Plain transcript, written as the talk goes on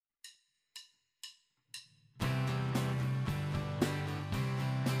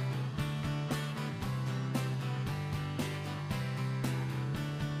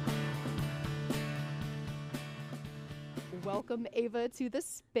Welcome, Ava, to the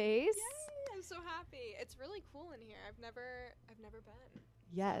space. Yay! I'm so happy. It's really cool in here. I've never been.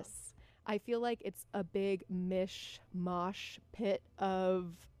 Yes. I feel like it's a big mosh pit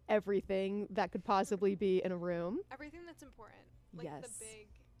of everything that could possibly be in a room. Everything that's important. Like Yes. the big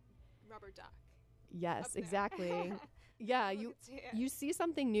rubber duck. Yes, Up there. exactly. Yeah, Look you and see it. you see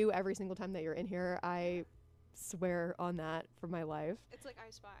something new every single time that you're in here. I swear on that for my life. It's like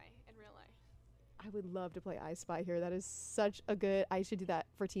I Spy in real life. I would love to play I Spy here. That is such a good. I should do that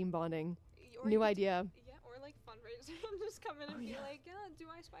for team bonding. Or New you could idea. Yeah, or like fundraising and just come in and be yeah. like, yeah, do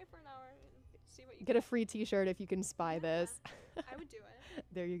I Spy for an hour and see what you Get a free T-shirt if you can spy this. I would do it.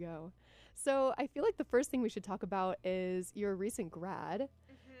 There you go. So I feel like the first thing we should talk about is your recent grad.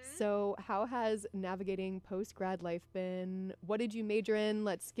 So how has navigating post-grad life been? What did you major in?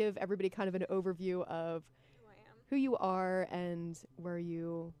 Let's give everybody kind of an overview of Who I am. who you are and where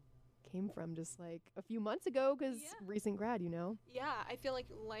you came from just like a few months ago, because Yeah. recent grad, you know? Yeah, I feel like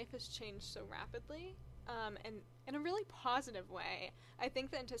life has changed so rapidly, and in a really positive way. I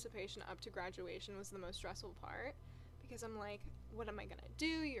think the anticipation up to graduation was the most stressful part, because I'm like, what am I gonna do?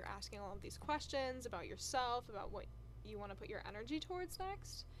 You're asking all of these questions about yourself, about what you want to put your energy towards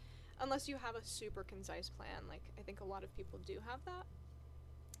next, unless you have a super concise plan. Like, I think a lot of people do have that.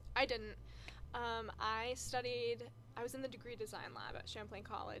 I didn't. I was in the degree design lab at Champlain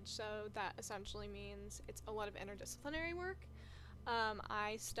College, so that essentially means it's a lot of interdisciplinary work.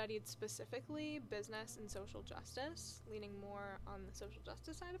 I studied specifically business and social justice, leaning more on the social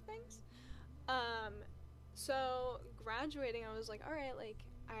justice side of things. So graduating, I was like, all right, like,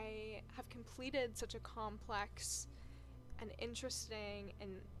 I have completed such a complex and interesting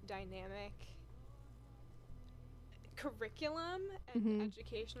and dynamic curriculum and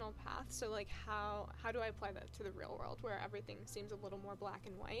educational path. So like how do I apply that to the real world where everything seems a little more black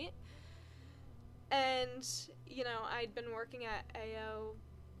and white? And I'd been working at AO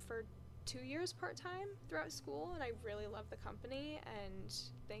for 2 years part-time throughout school, and I really loved the company, and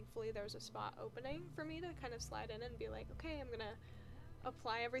thankfully there was a spot opening for me to kind of slide in and be like, okay, I'm gonna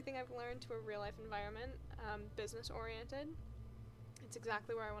apply everything I've learned to a real life environment, business oriented. It's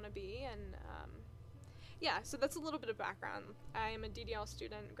exactly where I want to be. And yeah, so that's a little bit of background. I am a DDL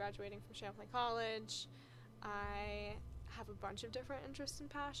student graduating from Champlain College. I have a bunch of different interests and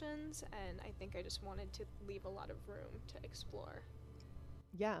passions, and I think I just wanted to leave a lot of room to explore.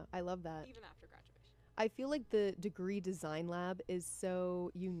 Yeah, I love that. Even after graduation. I feel like the degree design lab is so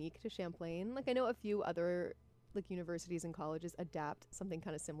unique to Champlain. Like, I know a few other like universities and colleges adapt something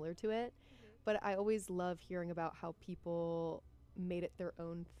kind of similar to it, but I always love hearing about how people made it their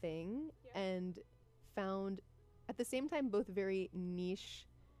own thing and found at the same time both very niche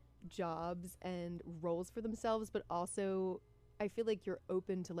jobs and roles for themselves, but also I feel like you're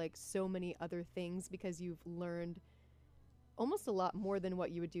open to like so many other things because you've learned almost a lot more than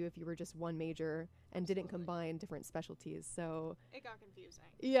what you would do if you were just one major and didn't combine different specialties. So it got confusing.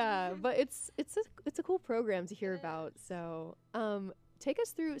 Yeah, but it's a cool program to hear about. So take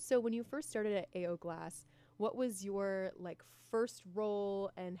us through. So when you first started at AO Glass, what was your like first role,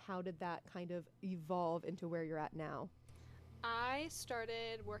 and how did that kind of evolve into where you're at now? I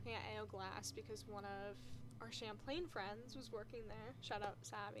started working at AO Glass because one of our Champlain friends was working there. Shout out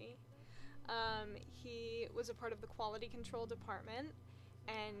Savvy. He was a part of the quality control department,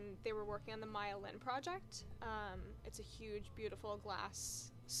 and they were working on the Maya Lin project. It's a huge, beautiful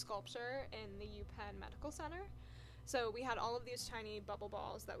glass sculpture in the UPenn Medical Center. So we had all of these tiny bubble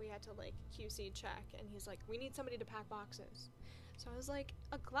balls that we had to like QC check, and he's like, we need somebody to pack boxes. So I was like,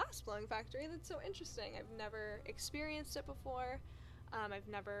 a glass blowing factory? That's so interesting. I've never experienced it before. I've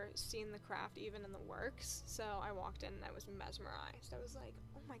never seen the craft even in the works. So I walked in and I was mesmerized. I was like,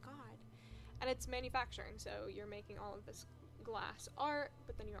 oh my god. And it's manufacturing, so you're making all of this glass art,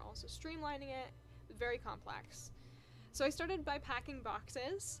 but then you're also streamlining it. Very complex. So I started by packing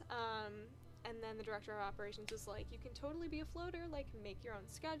boxes, and then the director of operations was like, you can totally be a floater, like make your own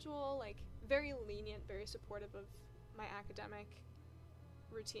schedule, like very lenient, very supportive of my academic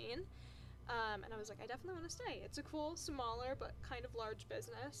routine. And I was like, I definitely want to stay. It's a cool, smaller, but kind of large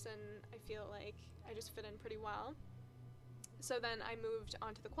business, and I feel like I just fit in pretty well. So then I moved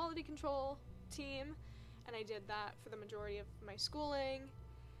onto the quality control team, and I did that for the majority of my schooling.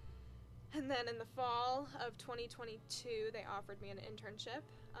 And then in the fall of 2022, they offered me an internship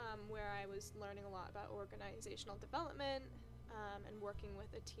where I was learning a lot about organizational development and working with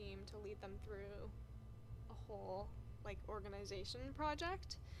a team to lead them through a whole like organization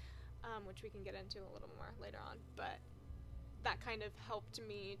project, which we can get into a little more later on. But that kind of helped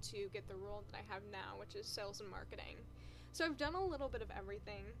me to get the role that I have now, which is sales and marketing. So I've done a little bit of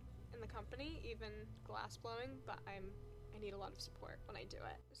everything in the company, even glass blowing, but I'm I need a lot of support when I do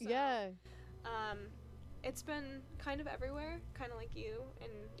it. So, Yeah. It's been kind of everywhere, kind of like you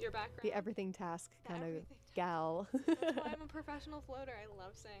and your background. The everything task The kind of everything task. gal. That's why I'm a professional floater. I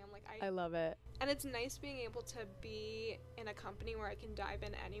love saying, I'm like, I love it. And it's nice being able to be in a company where I can dive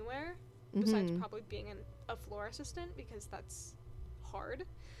in anywhere, besides probably being a floor assistant, because that's hard.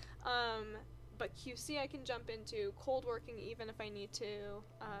 But QC I can jump into, cold working even if I need to,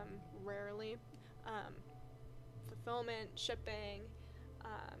 rarely, fulfillment, shipping,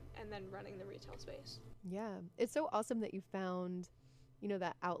 and then running the retail space. Yeah. It's so awesome that you found, you know,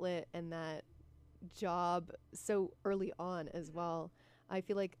 that outlet and that job so early on as well. I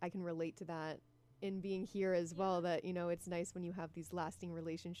feel like I can relate to that in being here as well, that, you know, it's nice when you have these lasting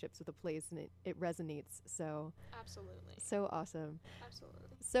relationships with a place and it resonates. So absolutely. So awesome. Absolutely.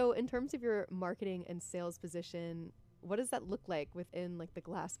 So in terms of your marketing and sales position, what does that look like within like the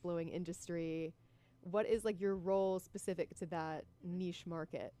glass blowing industry? What is like your role specific to that niche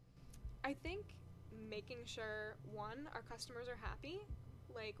market? I think making sure, one, our customers are happy.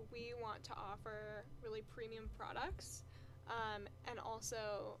 Like, we want to offer really premium products, and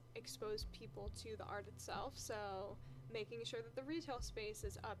also expose people to the art itself. So making sure that the retail space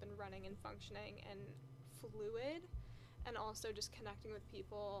is up and running and functioning and fluid, and also just connecting with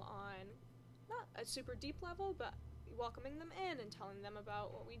people on not a super deep level, but welcoming them in and telling them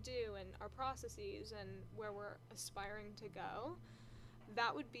about what we do and our processes and where we're aspiring to go.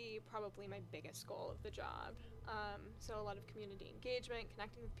 That would be probably my biggest goal of the job. So a lot of community engagement,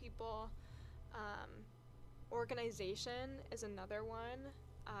 connecting with people. Organization is another one.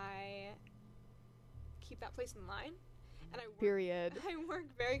 I keep that place in line. And I work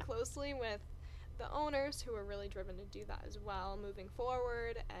very closely with the owners, who are really driven to do that as well moving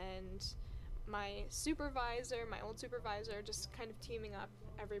forward, and my supervisor, my old supervisor, just kind of teaming up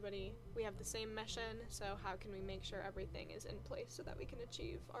everybody. We have the same mission, so how can we make sure everything is in place so that we can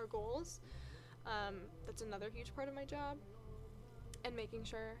achieve our goals? That's another huge part of my job. And making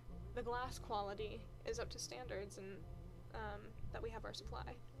sure the glass quality is up to standards, and that we have our supply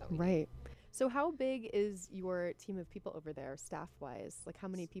that we need. So how big is your team of people over there, staff-wise? Like, how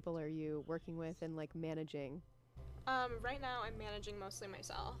many people are you working with and like managing? Right now I'm managing mostly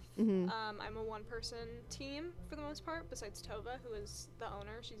myself. I'm a one-person team for the most part, besides Tova, who is the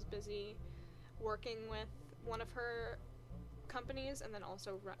owner. She's busy working with one of her companies, and then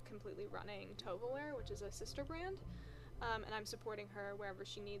also completely running Tovaware, which is a sister brand. And I'm supporting her wherever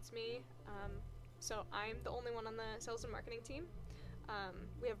she needs me. So I'm the only one on the sales and marketing team.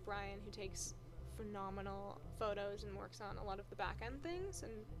 We have Brian, who takes phenomenal photos and works on a lot of the back-end things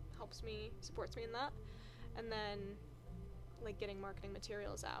and supports me in that. And then, like, getting marketing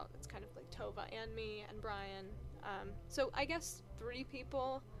materials out, it's kind of like Tova and me and Brian. So I guess 3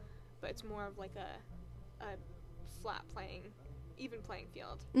 people, but it's more of like a flat even playing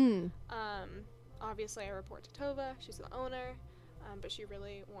field. Obviously I report to Tova, she's the owner, but she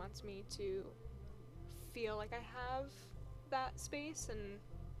really wants me to feel like I have that space and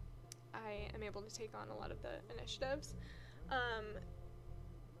I am able to take on a lot of the initiatives.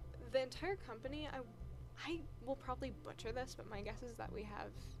 The entire company, I will probably butcher this, but my guess is that we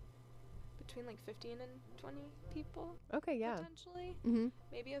have between like 15 and 20 people. Okay, yeah. Potentially.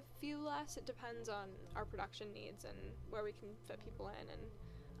 Maybe a few less. It depends on our production needs and where we can fit people in. And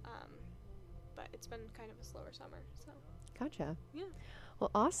but it's been kind of a slower summer. So. Gotcha. Yeah.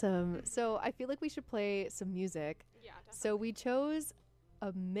 Well, awesome. So I feel like we should play some music. Yeah, definitely. So we chose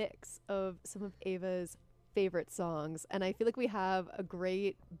a mix of some of Ava's favorite songs, and I feel like we have a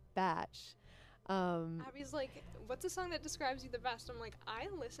great batch. Abby's like, what's a song that describes you the best? I'm like, I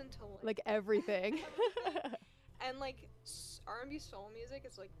listen to like everything. And like R&B soul music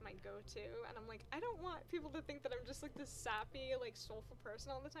is like my go-to, and I'm like, I don't want people to think that I'm just like this sappy, like soulful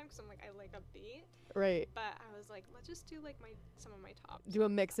person all the time, because I'm like, I like a beat. Right. But I was like, let's just do like some of my top. Do a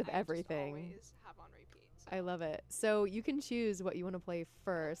mix of everything. I always have on repeat. So. I love it. So you can choose what you want to play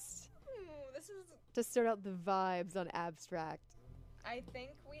first. This is to start out the vibes on Abstract. I think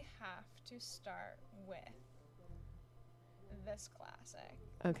we have to start with this classic.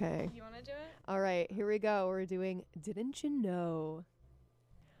 Okay. You want to do it? All right, here we go. We're doing Didn't You Know?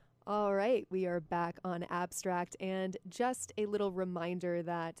 All right, we are back on Abstract, and just a little reminder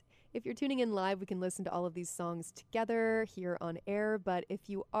that if you're tuning in live, we can listen to all of these songs together here on air, but if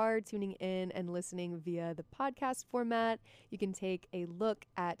you are tuning in and listening via the podcast format, you can take a look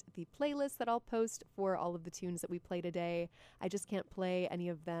at the playlist that I'll post for all of the tunes that we play today. I just can't play any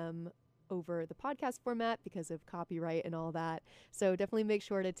of them over the podcast format because of copyright and all that. So definitely make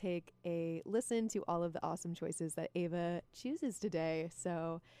sure to take a listen to all of the awesome choices that Ava chooses today.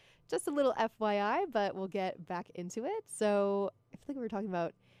 So just a little FYI, but we'll get back into it. So I feel like we were talking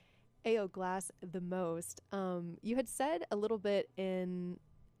about AO Glass the most. You had said a little bit in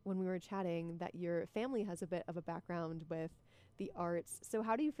when we were chatting that your family has a bit of a background with the arts. So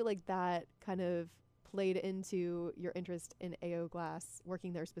how do you feel like that kind of played into your interest in AO Glass,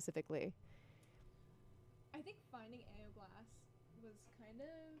 working there specifically? I think finding AO Glass was kind of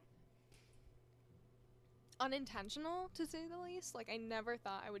unintentional, to say the least. Like, I never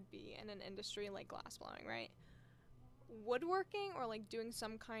thought I would be in an industry like glass blowing, right? Woodworking or like doing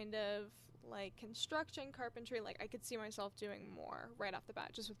some kind of like construction, carpentry, like I could see myself doing more right off the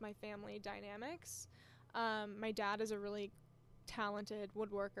bat just with my family dynamics. My dad is a really talented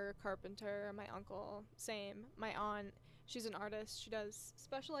woodworker, carpenter. My uncle, same. My aunt, she's an artist. She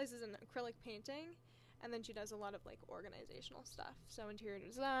specializes in acrylic painting, and then she does a lot of like organizational stuff, so interior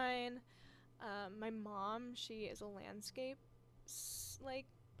design. My mom, she is a landscape like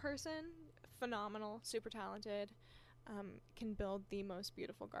person, phenomenal, super talented. Can build the most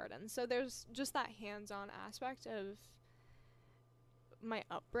beautiful gardens. So there's just that hands-on aspect of my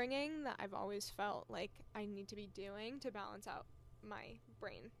upbringing that I've always felt like I need to be doing to balance out my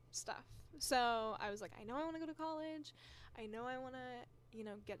brain stuff. So I was like, I know I want to go to college. I know I want to,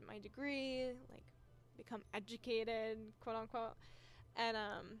 get my degree, like become educated, quote unquote. And,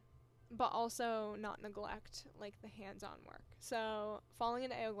 but also not neglect like the hands-on work. So falling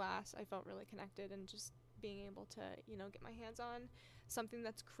into AO Glass, I felt really connected and just being able to, get my hands on something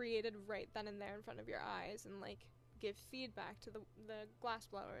that's created right then and there in front of your eyes and like give feedback to the glass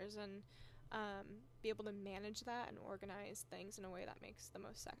blowers and be able to manage that and organize things in a way that makes the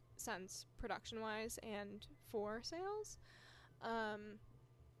most sense production wise and for sales.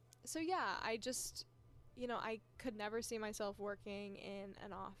 So yeah, I just, I could never see myself working in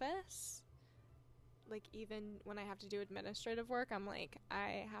an office. Like, even when I have to do administrative work, I'm like,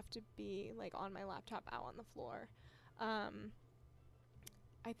 I have to be like on my laptop out on the floor.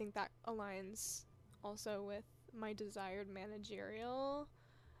 I think that aligns also with my desired managerial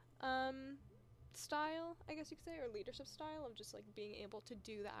style, I guess you could say, or leadership style of just like being able to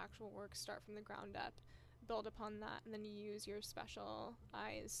do the actual work, start from the ground up, build upon that, and then use your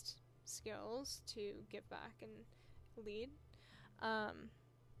specialized skills to give back and lead.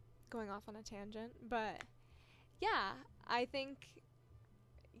 Going off on a tangent, but yeah, I think,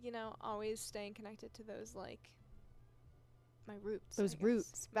 always staying connected to those, like, my roots. Those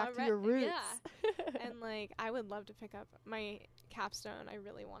roots, back to your roots. Yeah. And, like, I would love to pick up my capstone. I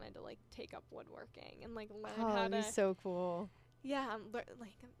really wanted to, like, take up woodworking and, like, learn how to. Oh, so cool. Yeah,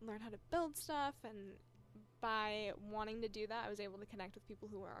 learn how to build stuff. And by wanting to do that, I was able to connect with people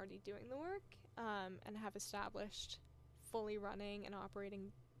who were already doing the work and have established fully running and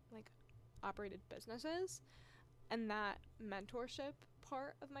operated businesses, and that mentorship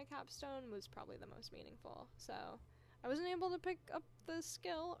part of my capstone was probably the most meaningful. So I wasn't able to pick up the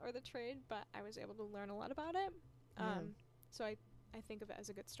skill or the trade, but I was able to learn a lot about it. So I think of it as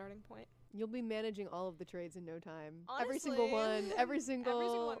a good starting point. You'll be managing all of the trades in no time. Honestly, every single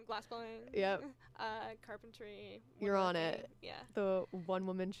one. Glass blowing. Yep. Carpentry. You're on it. Yeah. The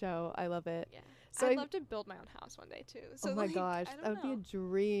one-woman show. I love it. Yeah. So I'd love to build my own house one day too. So oh my gosh, that would be a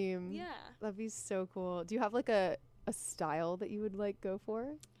dream. Yeah. That'd be so cool. Do you have like a style that you would like go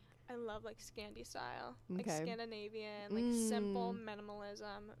for? I love like Scandi style, Okay. like Scandinavian, like simple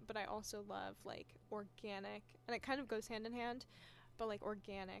minimalism. But I also love like organic, and it kind of goes hand in hand. But like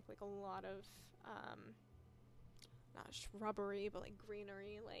organic, like a lot of not shrubbery, but like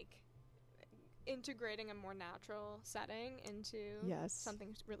greenery, like integrating a more natural setting into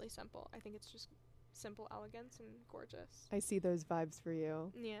something really simple. I think it's just simple elegance and gorgeous. I see those vibes for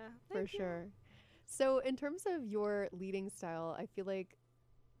you. Yeah, for sure. So in terms of your leading style, I feel like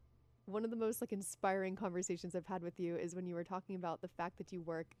one of the most like inspiring conversations I've had with you is when you were talking about the fact that you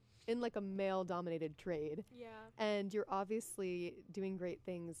work in like a male dominated trade. Yeah. And you're obviously doing great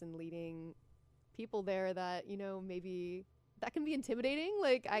things and leading people there that, maybe that can be intimidating.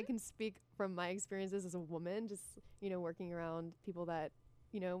 Like I can speak from my experiences as a woman, just, working around people that,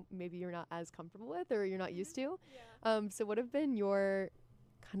 maybe you're not as comfortable with or you're not used to. Yeah. So what have been your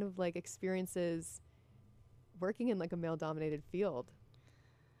kind of like experiences working in like a male dominated field?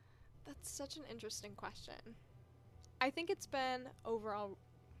 That's such an interesting question. I think it's been overall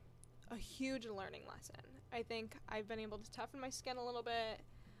a huge learning lesson. I think I've been able to toughen my skin a little bit,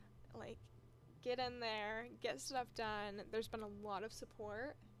 like get in there, get stuff done. There's been a lot of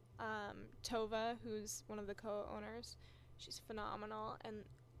support. Tova, who's one of the co-owners, she's phenomenal and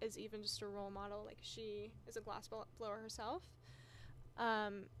is even just a role model. Like she is a glass blower herself.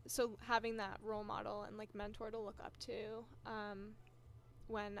 So having that role model and like mentor to look up to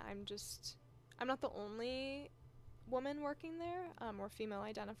when I'm not the only woman working there, or female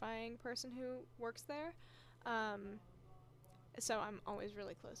identifying person who works there. So I'm always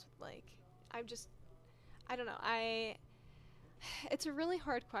really close with, like, I don't know. It's a really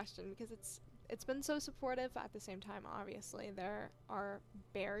hard question because it's been so supportive. At the same time, obviously, there are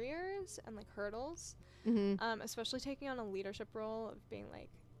barriers and, like, hurdles, especially taking on a leadership role of being like,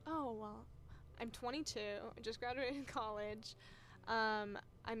 oh, well, I'm 22, I just graduated college, I'm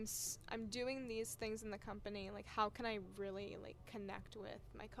doing these things in the company, like, how can I really, like, connect with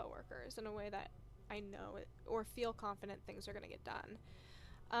my coworkers in a way that I know it, or feel confident things are going to get done.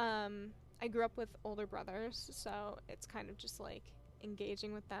 I grew up with older brothers, so it's kind of just, like,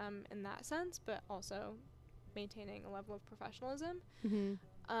 engaging with them in that sense, but also maintaining a level of professionalism.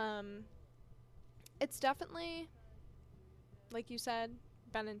 It's definitely, like you said,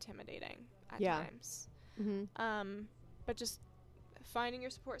 been intimidating at times. But just finding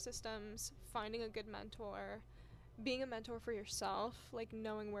your support systems, finding a good mentor, being a mentor for yourself, like,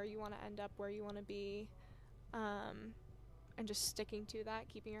 knowing where you want to end up, where you want to be, and just sticking to that,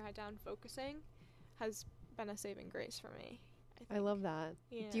 keeping your head down, focusing, has been a saving grace for me. I love that.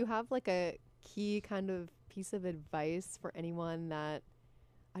 Yeah. Do you have, like, a key kind of piece of advice for anyone that,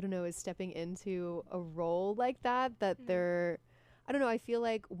 I don't know, is stepping into a role like that they're, I don't know, I feel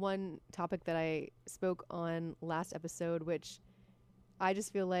like one topic that I spoke on last episode, which I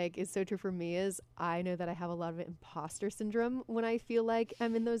just feel like is so true for me, is I know that I have a lot of imposter syndrome when I feel like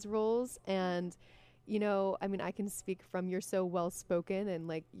I'm in those roles. And, you know, I mean, I can speak from, you're so well spoken and,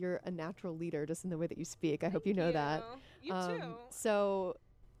 like, you're a natural leader just in the way that you speak. I hope you know that. You too. So,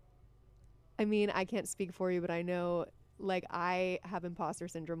 I mean, I can't speak for you, but I know, like, I have imposter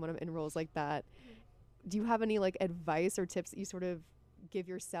syndrome when I'm in roles like that. Do you have any, like, advice or tips that you sort of give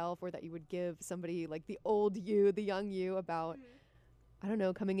yourself, or that you would give somebody like the old you, the young you, about, I don't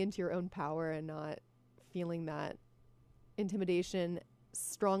know, coming into your own power and not feeling that intimidation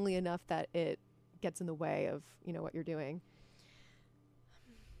strongly enough that it gets in the way of, you know, what you're doing?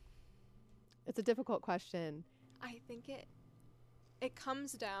 It's a difficult question. I think it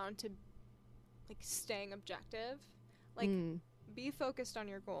comes down to, like, staying objective. Like, be focused on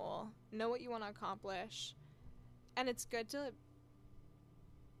your goal, know what you want to accomplish, and it's good to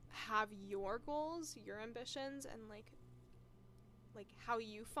have your goals, your ambitions, and, like how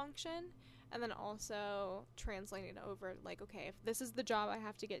you function, and then also translating it over, like, okay, if this is the job I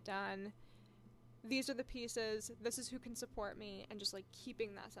have to get done, these are the pieces, this is who can support me, and just, like,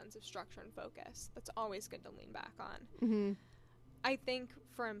 keeping that sense of structure and focus. That's always good to lean back on. I think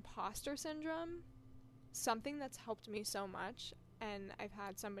for imposter syndrome, something that's helped me so much, and I've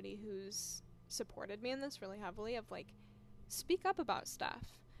had somebody who's supported me in this really heavily, of, like, speak up about stuff.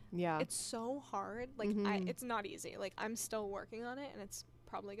 Yeah. It's so hard. Like, it's not easy. Like, I'm still working on it, and it's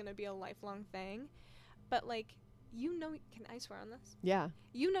probably going to be a lifelong thing. But, like, you know, can I swear on this? Yeah.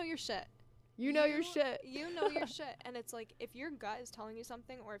 You know your shit. You know your shit. You know your shit. And it's like, if your gut is telling you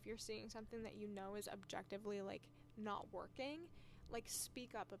something, or if you're seeing something that you know is objectively, like, not working, like,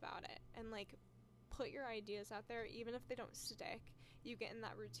 speak up about it. And, like, put your ideas out there, even if they don't stick. You get in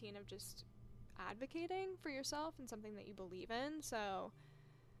that routine of just advocating for yourself and something that you believe in. So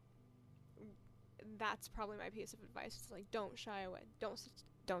that's probably my piece of advice. It's like, don't shy away.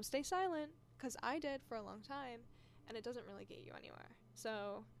 Don't stay silent, because I did for a long time, and it doesn't really get you anywhere.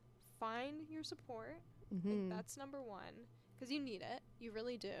 So find your support. Like, that's number one, because you need it. You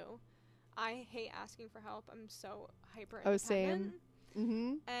really do. I hate asking for help. I'm so hyper independent. Oh,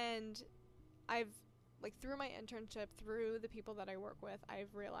 same. And I've, like, through my internship, through the people that I work with,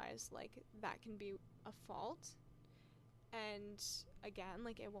 I've realized, like, that can be a fault. And again,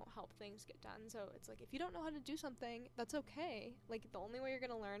 like, it won't help things get done. So it's like, if you don't know how to do something, that's okay. Like, the only way you're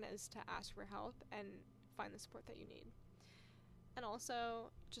going to learn is to ask for help and find the support that you need. And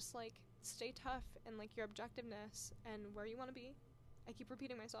also, just, like, stay tough in, like, your objectiveness and where you want to be. I keep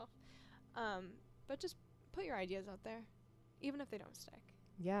repeating myself. But just put your ideas out there, even if they don't stick.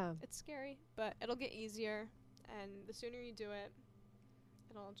 Yeah. It's scary, but it'll get easier. And the sooner you do it,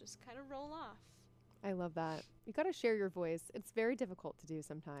 it'll just kind of roll off. I love that. You got to share your voice. It's very difficult to do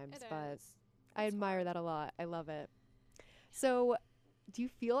sometimes, but I admire that a lot. I love it. So do you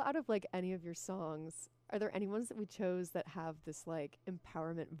feel, out of, like, any of your songs, are there any ones that we chose that have this, like,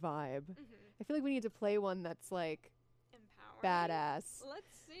 empowerment vibe? I feel like we need to play one that's, like, empowering, badass.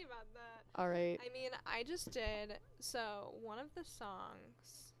 Let's see about that. All right. I mean, I just did, so one of the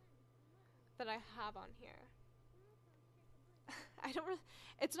songs that I have on here,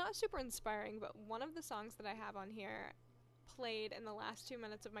 it's not super inspiring, but one of the songs that I have on here played in the last 2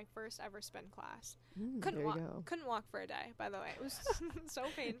 minutes of my first ever spin class. There you go. Couldn't walk for a day, by the way. It was so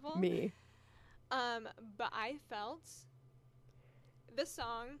painful. Me. But I felt this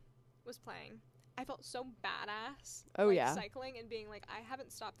song was playing. I felt so badass. Oh, like, yeah. Cycling and being like, I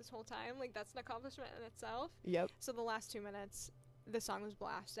haven't stopped this whole time. Like, that's an accomplishment in itself. Yep. So the last 2 minutes, the song was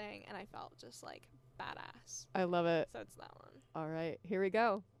blasting, and I felt just like badass. I love it. So it's that one. All right, here we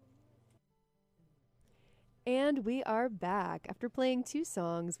go. And we are back. After playing 2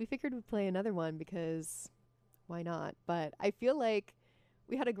 songs, we figured we'd play another one because why not? But I feel like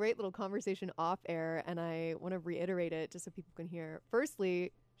we had a great little conversation off air, and I want to reiterate it just so people can hear.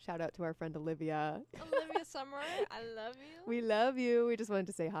 Firstly, shout out to our friend Olivia. Olivia Summer, I love you. We love you. We just wanted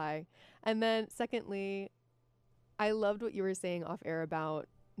to say hi. And then secondly, I loved what you were saying off air about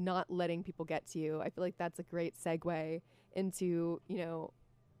not letting people get to you. I feel like that's a great segue into, you know,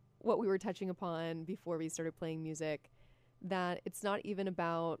 what we were touching upon before we started playing music, that it's not even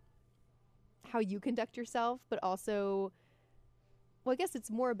about how you conduct yourself, but also, well, I guess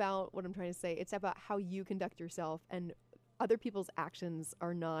it's more about what I'm trying to say. It's about how you conduct yourself, and other people's actions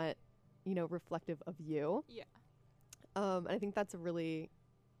are not, you know, reflective of you. Yeah. And I think that's a really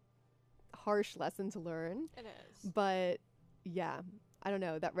harsh lesson to learn. It is. But yeah, I don't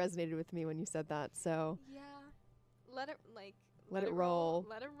know. That resonated with me when you said that. So Yeah. Let it roll.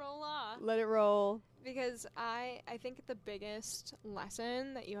 Let it roll off. Let it roll. Because I think the biggest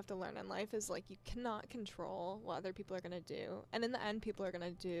lesson that you have to learn in life is, like, you cannot control what other people are going to do. And in the end, people are going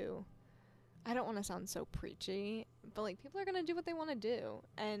to do, I don't want to sound so preachy, but, like, people are going to do what they want to do.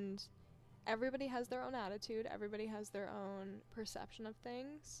 And everybody has their own attitude. Everybody has their own perception of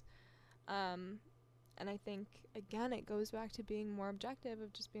things. And I think, again, it goes back to being more objective,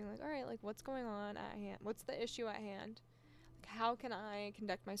 of just being like, all right, like, what's going on at hand? What's the issue at hand? How can I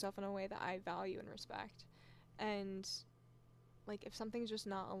conduct myself in a way that I value and respect? And, like, if something's just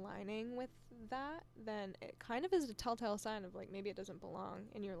not aligning with that, then it kind of is a telltale sign of, like, maybe it doesn't belong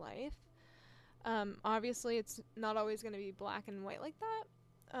in your life. Obviously, it's not always going to be black and white like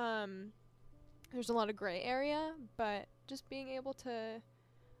that. There's a lot of gray area, but just being able to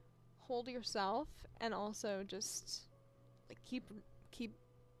hold yourself and also just, like, keep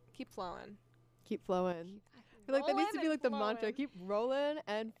flowing. Keep flowing. I feel like that needs to be like the mantra. Keep rolling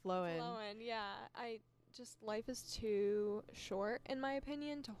and flowing. Yeah. Life is too short, in my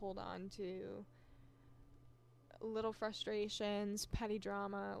opinion, to hold on to little frustrations, petty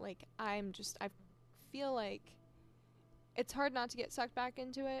drama. Like, I feel like it's hard not to get sucked back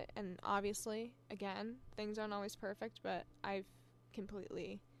into it. And obviously, again, things aren't always perfect, but I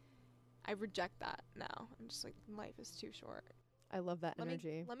reject that now. I'm just like, life is too short. I love that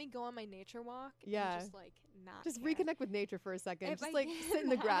energy. Let me go on my nature walk. Yeah. And just, like, not just care. Reconnect with nature for a second. If just I like sit in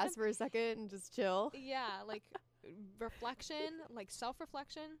the grass for a second and just chill. Yeah, like reflection, like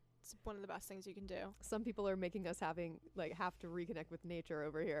self-reflection. It's one of the best things you can do. Some people are making us have to reconnect with nature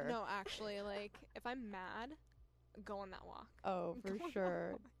over here. No, actually, like, if I'm mad, go on that walk. Oh, for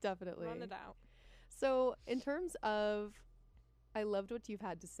sure. Definitely. Run it out. So in terms of, I loved what you've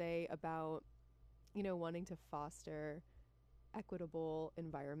had to say about, you know, wanting to foster equitable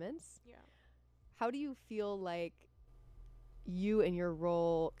environments. Yeah. How do you feel like you and your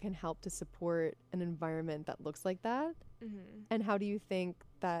role can help to support an environment that looks like that? Mm-hmm. And how do you think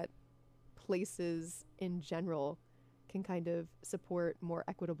that places in general can kind of support more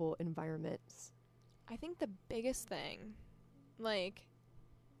equitable environments? I think the biggest thing, like,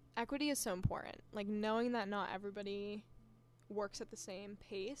 equity is so important. Like, knowing that not everybody works at the same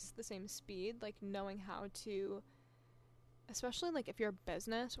pace, the same speed, like, knowing how to, especially, like, if you're a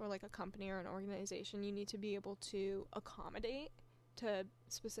business or, like, a company or an organization, you need to be able to accommodate to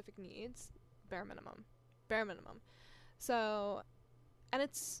specific needs, bare minimum. So, and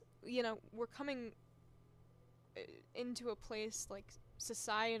it's, you know, we're coming into a place, like,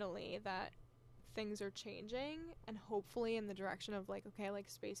 societally, that things are changing, and hopefully in the direction of, like, okay, like,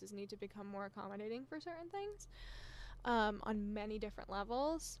 spaces need to become more accommodating for certain things, on many different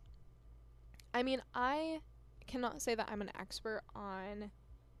levels. I mean, I cannot say that I'm an expert on,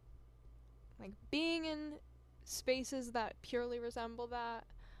 like, being in spaces that purely resemble that.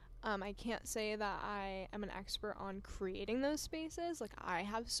 I can't say that I am an expert on creating those spaces. Like, I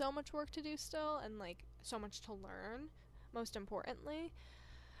have so much work to do still, and, like, so much to learn, most importantly.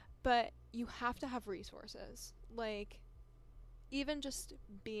 But you have to have resources. Like, even just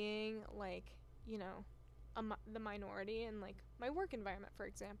being, like, you know, the minority in, like, my work environment, for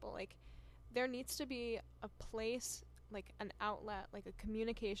example. Like, there needs to be a place, like, an outlet, like, a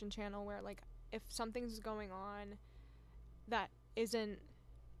communication channel where, like, if something's going on that isn't,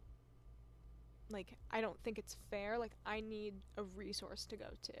 like I don't think it's fair. Like I need a resource to go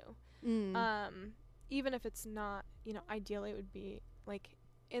to. Even if it's not, you know, ideally it would be like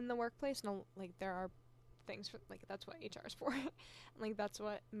in the workplace. No, like there are things for, like that's what HR is for. Like that's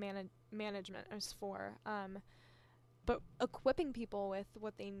what management is for. But equipping people with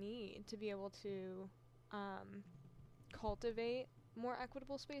what they need to be able to cultivate more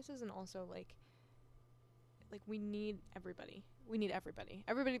equitable spaces, and also like we need everybody. We need everybody.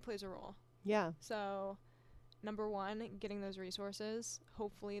 Everybody plays a role. Yeah. So number one, getting those resources.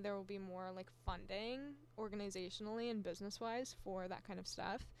 Hopefully there will be more like funding organizationally and business wise for that kind of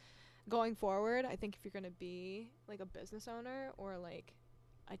stuff. Going forward, I think if you're going to be like a business owner or like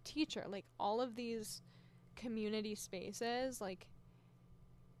a teacher, like all of these community spaces, like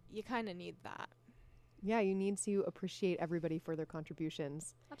you kind of need that. Yeah, you need to appreciate everybody for their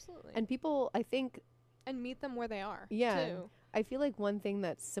contributions. Absolutely. And people, I think, and meet them where they are. Yeah. Too. I feel like one thing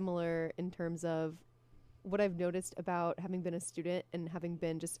that's similar in terms of what I've noticed about having been a student and having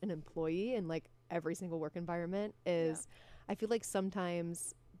been just an employee in like every single work environment is I feel like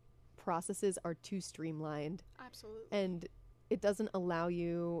sometimes processes are too streamlined. Absolutely. And it doesn't allow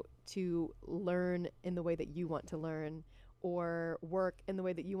you to learn in the way that you want to learn or work in the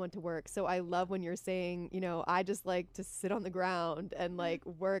way that you want to work. So I love when you're saying, you know, I just like to sit on the ground and like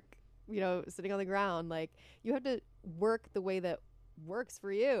work, you know, sitting on the ground. Like you have to work the way that works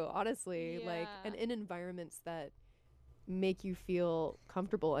for you, honestly. Yeah. Like, and in environments that make you feel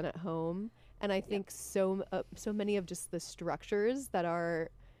comfortable and at home. And I think so many of just the structures that are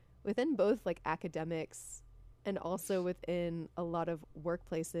within both like academics and also within a lot of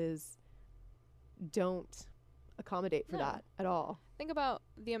workplaces don't accommodate for that at all. Think about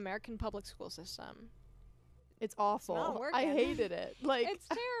the American public school system. It's awful. It's not working. I hated it. Like it's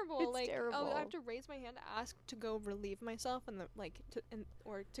terrible. It's like terrible. Oh, I have to raise my hand to ask to go relieve myself and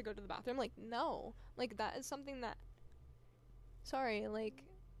or to go to the bathroom. Like no, like that is something that. Sorry, like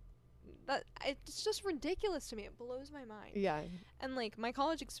that it's just ridiculous to me. It blows my mind. Yeah. And like my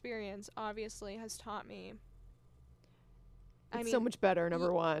college experience obviously has taught me. It's so much better,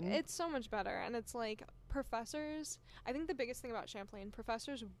 number one. It's so much better. And it's like professors, I think the biggest thing about Champlain,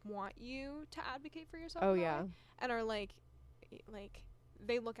 professors want you to advocate for yourself. Oh, yeah. And are like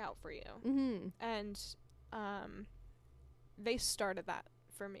they look out for you. Mm-hmm. And they started that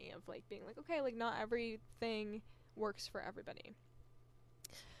for me of like being like, okay, like not everything works for everybody.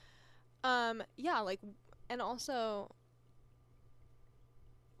 Yeah, like, and also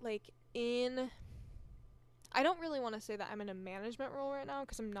like I don't really want to say that I'm in a management role right now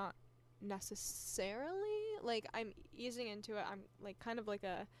because I'm not necessarily. Like, I'm easing into it. I'm, like, kind of like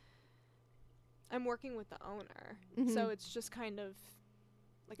I'm working with the owner. Mm-hmm. So it's just kind of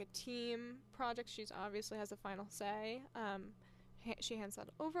like a team project. She's obviously has the final say. She hands that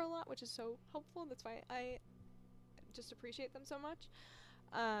over a lot, which is so helpful. That's why I just appreciate them so much.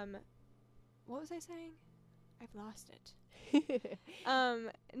 What was I saying? I've lost it.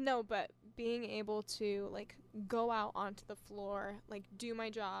 No, but being able to like go out onto the floor, like do my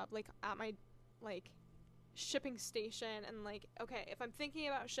job, like at my like shipping station, and like, okay, if I'm thinking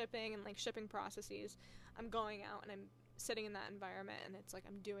about shipping and like shipping processes, I'm going out and I'm sitting in that environment and it's like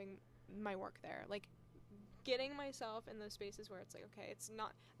I'm doing my work there, like getting myself in those spaces where it's like, okay, it's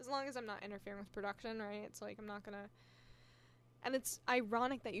not, as long as I'm not interfering with production, right? It's like I'm not gonna. And it's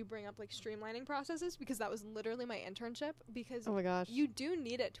ironic that you bring up, like, streamlining processes, because that was literally my internship, because oh my gosh, you do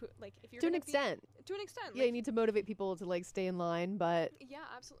need it to, like, if you're to an extent. To an extent. Yeah, like, you need to motivate people to, like, stay in line, but... Yeah,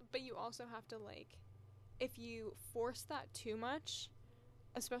 absolutely. But you also have to, like, if you force that too much,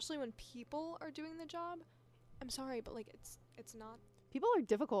 especially when people are doing the job, I'm sorry, but, like, it's not... People are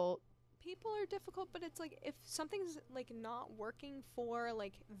difficult. People are difficult, but it's, like, if something's, like, not working for,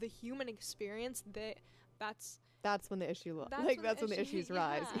 like, the human experience, that's when the issue that's when the issues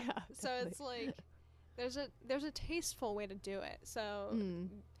rise. Yeah. So it's like there's a tasteful way to do it. So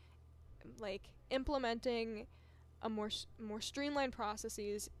like implementing a more streamlined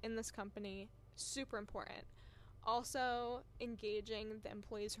processes in this company, super important. Also engaging the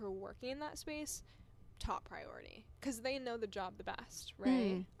employees who are working in that space, top priority, because they know the job the best,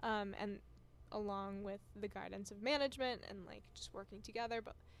 right? And along with the guidance of management and like just working together,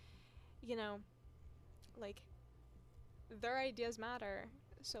 but you know, like their ideas matter,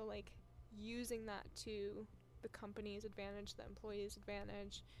 so like using that to the company's advantage, the employee's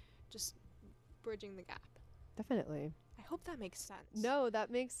advantage, just bridging the gap. Definitely. I hope that makes sense. No, that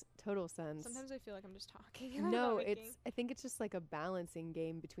makes total sense. Sometimes I feel like I'm just talking. No, I think it's just like a balancing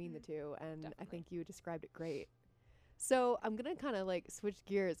game between the two, and Definitely. I think you described it great. So I'm gonna kind of like switch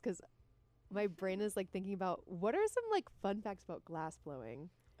gears because my brain is like thinking about what are some like fun facts about glass blowing.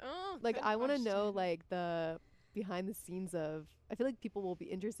 Oh, Like, good I want to know, question. like, the behind the scenes of, I feel like people will be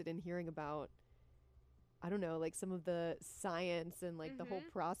interested in hearing about, I don't know, like some of the science and like the whole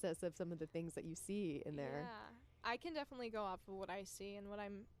Mhm. process of some of the things that you see in there. Yeah. I can definitely go off of what I see and what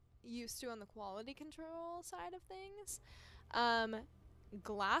I'm used to on the quality control side of things. Um,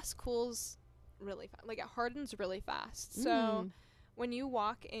 glass cools really fast. Like, it hardens really fast. So Mm. when you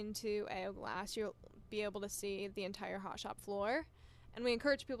walk into AO Glass, you'll be able to see the entire hot shop floor. And we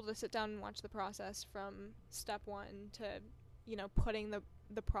encourage people to sit down and watch the process from step one to, putting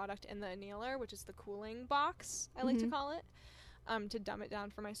the product in the annealer, which is the cooling box, I like to Mhm. call it, to dumb it down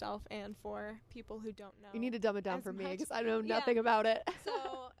for myself and for people who don't know. You need to dumb it down as for me much. because I know Yeah. nothing about it.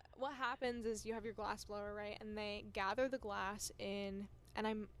 So what happens is you have your glass blower, right? And they gather the glass in,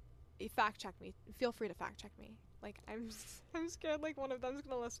 and fact check me. Feel free to fact check me. Like, I'm scared like one of them's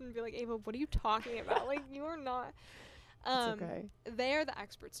gonna listen and be like, Ava, what are you talking about? Like, you are not. It's okay. They are the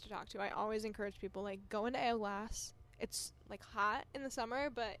experts to talk to. I always encourage people, like, go into AO Glass. It's like hot in the summer,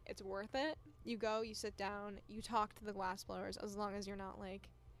 but it's worth it. You go, you sit down, you talk to the glass blowers, as long as you're not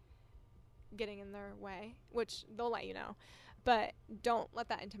like getting in their way, which they'll let you know. But don't let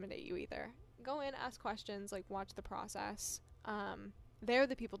that intimidate you either. Go in, ask questions, like, watch the process. They're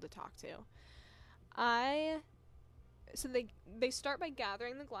the people to talk to. So they start by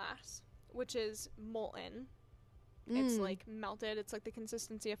gathering the glass, which is molten. It's like melted. It's like the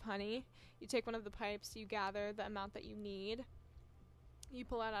consistency of honey. You take one of the pipes, you gather the amount that you need. You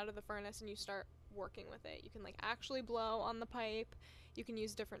pull it out of the furnace and you start working with it. You can like actually blow on the pipe. You can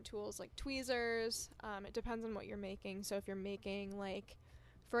use different tools like tweezers. It depends on what you're making. So if you're making, like,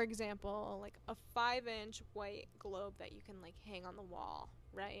 for example, like a 5-inch white globe that you can like hang on the wall,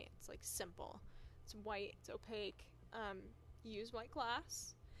 right? It's like simple. It's white. It's opaque. You use white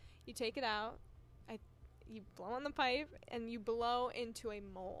glass. You take it out. You blow on the pipe and you blow into a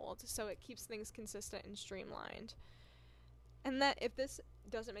mold, so it keeps things consistent and streamlined. And that, if this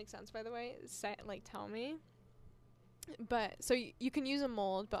doesn't make sense, by the way, tell me. But so you can use a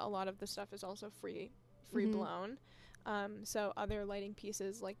mold, but a lot of the stuff is also free blown. So other lighting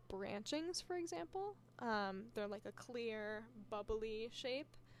pieces, like branchings, for example, they're like a clear, bubbly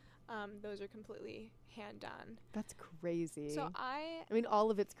shape. Those are completely hand done. That's crazy. So I mean,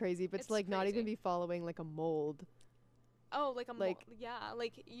 all of it's crazy, but It's to like not even crazy. be following like a mold. Oh, like a mold. Like- Yeah,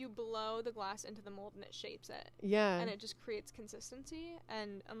 like you blow the glass into the mold and it shapes it. Yeah. And it just creates consistency.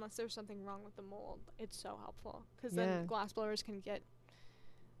 And unless there's something wrong with the mold, it's so helpful. Because Yeah. then glass blowers can get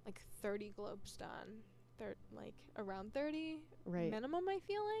like 30 globes done. They're like around 30 Right. minimum, I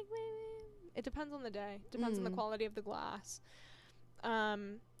feel like, maybe. It depends on the day. Depends on the quality of the glass.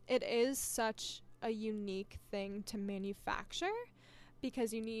 It is such a unique thing to manufacture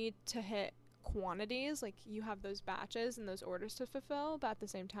because you need to hit quantities. Like, you have those batches and those orders to fulfill, but at the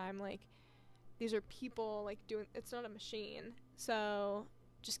same time, like, these are people like doing, it's not a machine. So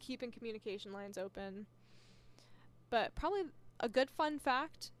just keeping communication lines open. But probably a good fun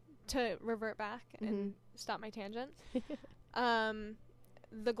fact to revert back and stop my tangent.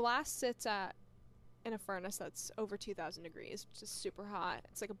 The glass sits in a furnace that's over 2,000 degrees, which is super hot.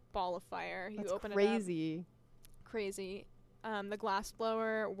 It's like a ball of fire. That's you open crazy. it up. Crazy. The glass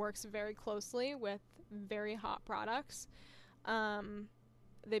blower works very closely with very hot products.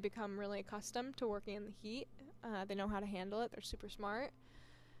 They become really accustomed to working in the heat. They know how to handle it. They're super smart.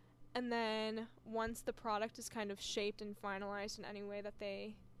 And then once the product is kind of shaped and finalized in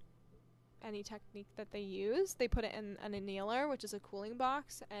any technique that they use, they put it in an annealer, which is a cooling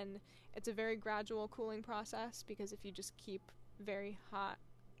box, and it's a very gradual cooling process because if you just keep very hot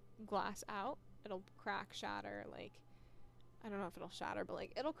glass out, it'll crack, shatter, like, I don't know if it'll shatter, but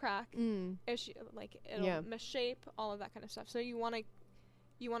like it'll crack, it'll misshape, all of that kind of stuff. So you want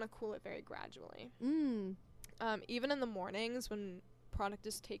to cool it very gradually. Even in the mornings when product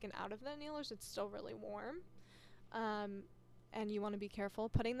is taken out of the annealers, it's still really warm. And you want to be careful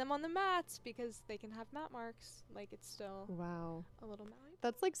putting them on the mats because they can have mat marks. Like, it's still a little mat.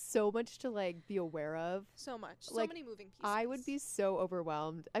 That's like so much to like be aware of. So much. Like, so many moving pieces. I would be so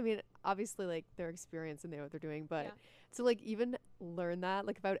overwhelmed. I mean, obviously, like, they're experienced and they know what they're doing, but to like even learn that,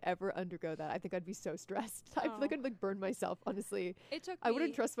 like, if I would ever undergo that, I think I'd be so stressed. I feel like I'd like burn myself, honestly. I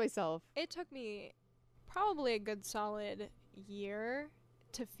wouldn't trust myself. It took me probably a good solid year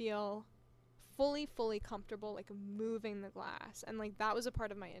to feel fully comfortable, like, moving the glass. And like that was a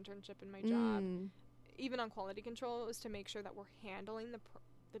part of my internship in my job. Even on quality control, it was to make sure that we're handling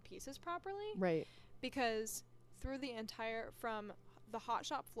the pieces properly. Right. Because through the entire, from the hot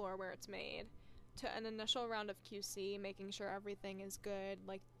shop floor where it's made to an initial round of QC, making sure everything is good,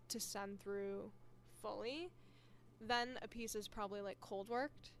 like, to send through fully, Then a piece is probably like cold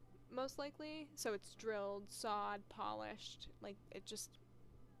worked, most likely. So it's drilled, sawed, polished, like it just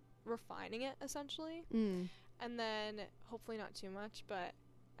refining it essentially. And then hopefully not too much,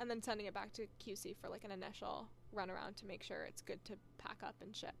 and then sending it back to QC for like an initial run around to make sure it's good to pack up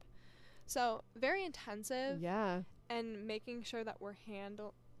and ship. So very intensive. Yeah. And making sure that we're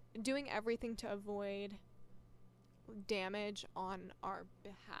doing everything to avoid damage on our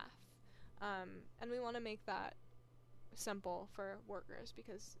behalf. And we want to make that simple for workers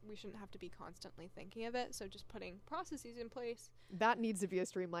because we shouldn't have to be constantly thinking of it. So just putting processes in place. That needs to be a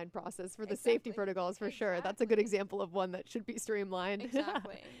streamlined process for the safety protocols for sure. That's a good example of one that should be streamlined.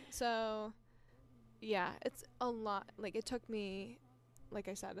 Exactly. So yeah, it's a lot. Like it took me, like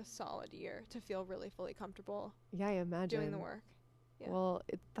I said, a solid year to feel really fully comfortable. Yeah, I imagine. Doing the work. Yeah. Well,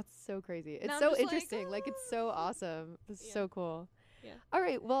 that's so crazy. It's now so interesting. Like it's so awesome. This is so cool. Yeah. All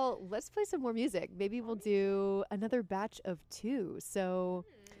right. Well, let's play some more music. Maybe we'll do another batch of 2. So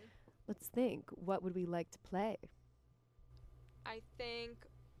let's think. What would we like to play? I think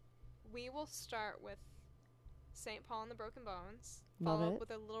we will start with St. Paul and the Broken Bones. Follow up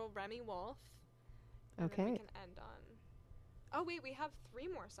with a little Remy Wolf. And then we can end on... Oh, wait. We have 3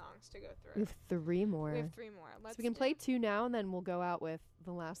 more songs to go through. We have 3 more. Let's so we can play 2 now, and then we'll go out with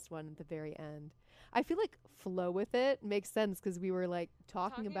the last one at the very end. I feel like Flow With It makes sense because we were like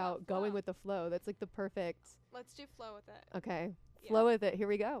talking about going with the flow. That's like the perfect. Let's do Flow With It. Okay. Flow With It. Here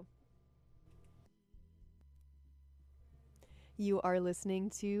we go. You are listening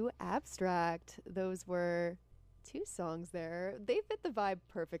to Abstract. Those were 2 songs there. They fit the vibe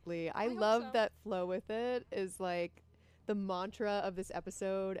perfectly. I love that Flow With It is like the mantra of this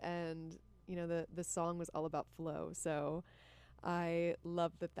episode, and you know the song was all about flow. So I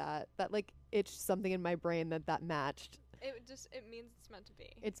love that like itched something in my brain that matched. It means it's meant to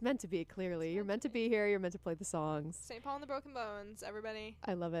be. It's meant to be, clearly. You're meant to be here. You're meant to play the songs. St. Paul and the Broken Bones, everybody.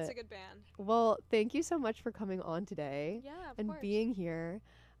 I love it. It's a good band. Well, thank you so much for coming on today. Yeah, of and course. being here.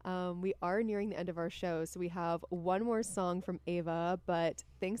 We are nearing the end of our show, so we have one more song from Ava, but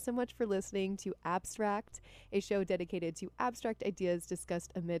thanks so much for listening to Abstract, a show dedicated to abstract ideas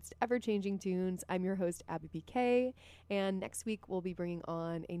discussed amidst ever-changing tunes. I'm your host, Abby BK, and next week we'll be bringing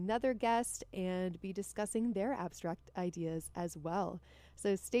on another guest and be discussing their abstract ideas as well.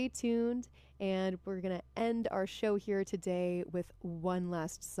 So stay tuned, and we're going to end our show here today with one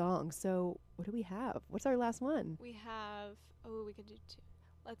last song. So what do we have? What's our last one? We have, we could do 2.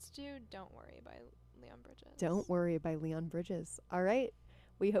 Let's do Don't Worry by Leon Bridges. Don't Worry by Leon Bridges. All right.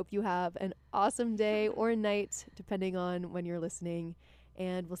 We hope you have an awesome day or night, depending on when you're listening,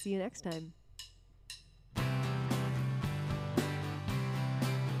 and we'll see you next time.